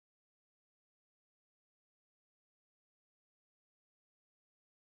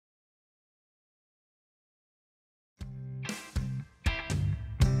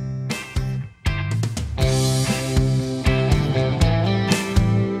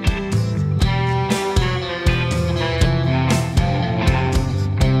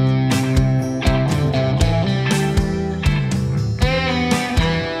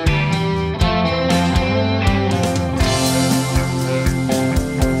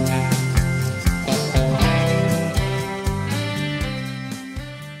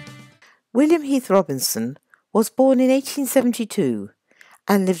William Heath Robinson was born in 1872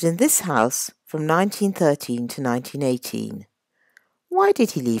 and lived in this house from 1913 to 1918. Why did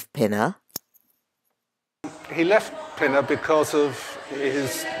he leave Pinner? He left Pinner because of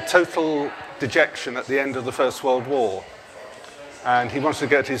his total dejection at the end of the First World War, and he wanted to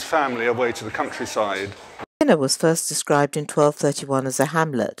get his family away to the countryside. Pinner was first described in 1231 as a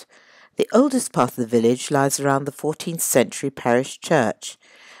hamlet. The oldest part of the village lies around the 14th century parish church.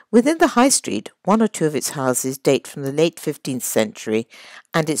 Within the high street, one or two of its houses date from the late 15th century,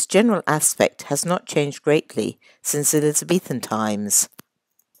 and its general aspect has not changed greatly since Elizabethan times.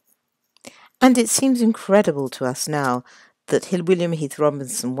 And it seems incredible to us now that William Heath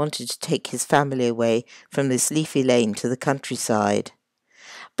Robinson wanted to take his family away from this leafy lane to the countryside.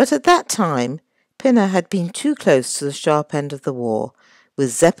 But at that time, Pinner had been too close to the sharp end of the war,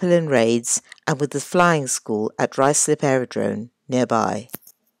 with Zeppelin raids and with the flying school at Ruislip Aerodrome nearby.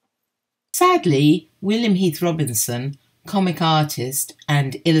 Sadly, William Heath Robinson, comic artist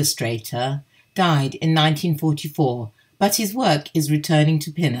and illustrator, died in 1944, but his work is returning to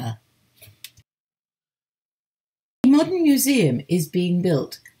Pinner. A modern museum is being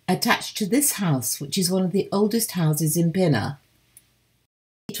built attached to this house, which is one of the oldest houses in Pinner.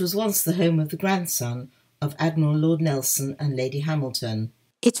 It was once the home of the grandson of Admiral Lord Nelson and Lady Hamilton.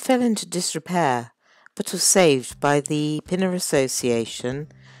 It fell into disrepair, but was saved by the Pinner Association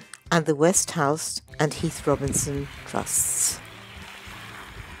and the West House and Heath Robinson Trusts.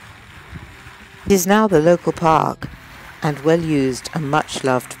 It is now the local park and well used and much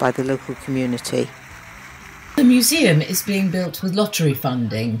loved by the local community. The museum is being built with lottery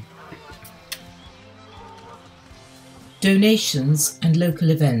funding. Donations and local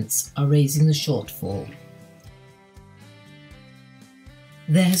events are raising the shortfall.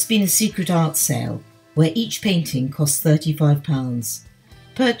 There has been a secret art sale where each painting cost £35.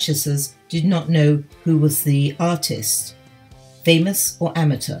 Purchasers did not know who was the artist, famous or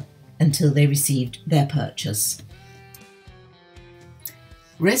amateur, until they received their purchase.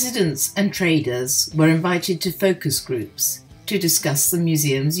 Residents and traders were invited to focus groups to discuss the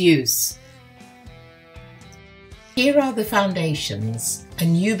museum's use. Here are the foundations, a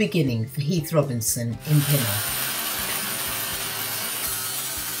new beginning for Heath Robinson in Pinner.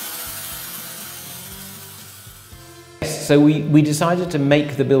 So we decided to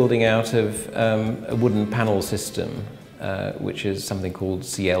make the building out of a wooden panel system, which is something called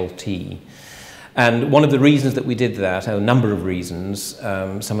CLT. And one of the reasons that we did that, a number of reasons,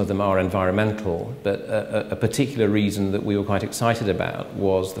 some of them are environmental, but a particular reason that we were quite excited about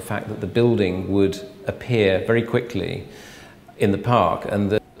was the fact that the building would appear very quickly in the park, and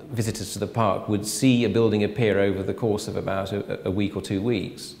the visitors to the park would see a building appear over the course of about a week or 2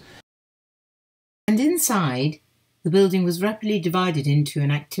 weeks. And inside, the building was rapidly divided into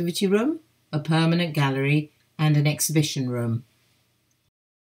an activity room, a permanent gallery, and an exhibition room.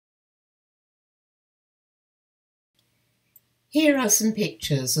 Here are some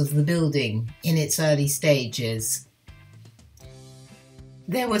pictures of the building in its early stages.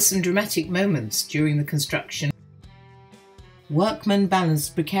 There were some dramatic moments during the construction. Workmen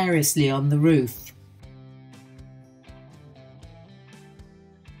balanced precariously on the roof.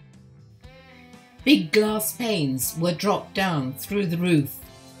 Big glass panes were dropped down through the roof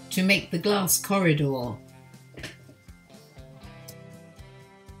to make the glass corridor.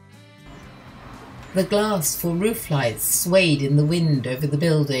 The glass for roof lights swayed in the wind over the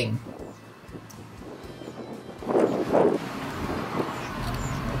building.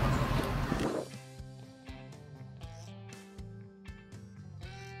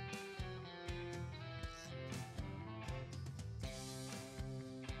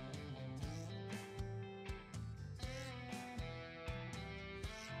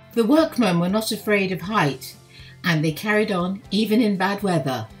 The workmen were not afraid of height, and they carried on even in bad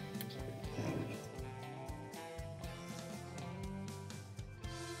weather.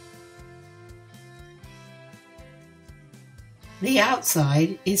 The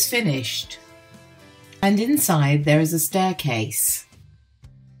outside is finished, and inside there is a staircase.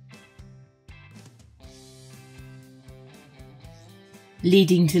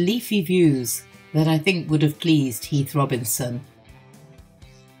 Leading to leafy views that I think would have pleased Heath Robinson.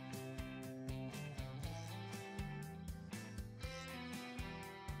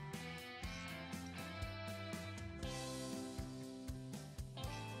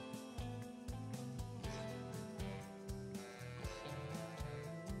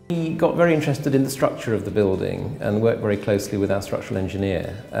 We got very interested in the structure of the building and worked very closely with our structural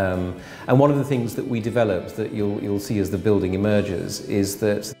engineer. And one of the things that we developed that you'll see as the building emerges is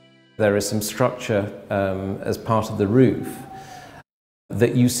that there is some structure as part of the roof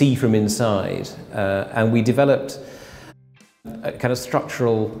that you see from inside. And we developed a kind of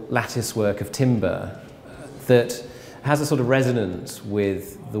structural lattice work of timber that has a sort of resonance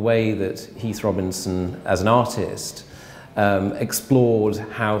with the way that Heath Robinson, as an artist, explored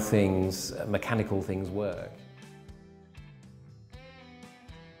how mechanical things work.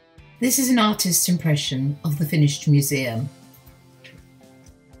 This is an artist's impression of the finished museum.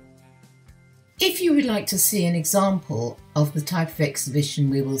 If you would like to see an example of the type of exhibition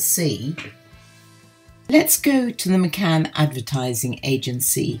we will see, let's go to the McCann Advertising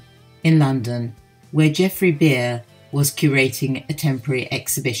Agency in London, where Geoffrey Beer was curating a temporary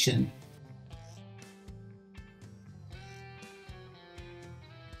exhibition.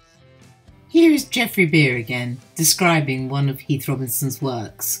 Here is Geoffrey Beer again, describing one of Heath Robinson's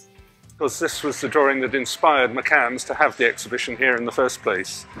works. Because this was the drawing that inspired McCann's to have the exhibition here in the first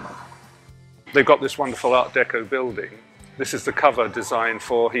place. They've got this wonderful Art Deco building. This is the cover design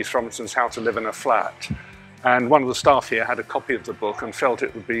for Heath Robinson's How to Live in a Flat. And one of the staff here had a copy of the book and felt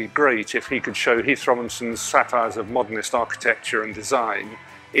it would be great if he could show Heath Robinson's satires of modernist architecture and design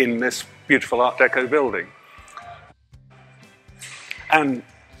in this beautiful Art Deco building. And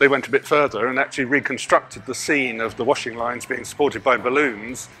they went a bit further and actually reconstructed the scene of the washing lines being supported by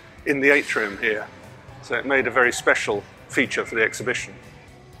balloons in the atrium here. So it made a very special feature for the exhibition.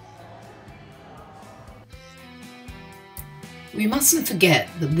 We mustn't forget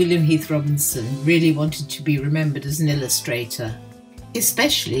that William Heath Robinson really wanted to be remembered as an illustrator,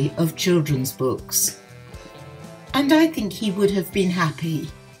 especially of children's books. And I think he would have been happy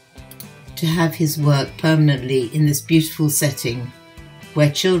to have his work permanently in this beautiful setting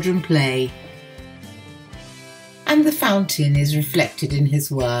where children play and the fountain is reflected in his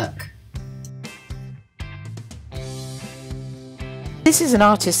work. This is an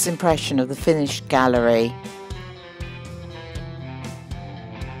artist's impression of the finished gallery.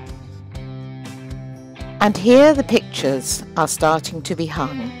 And here the pictures are starting to be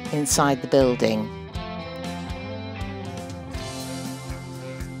hung inside the building.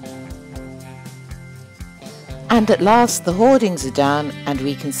 And at last the hoardings are down and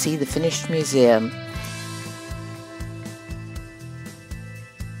we can see the finished museum.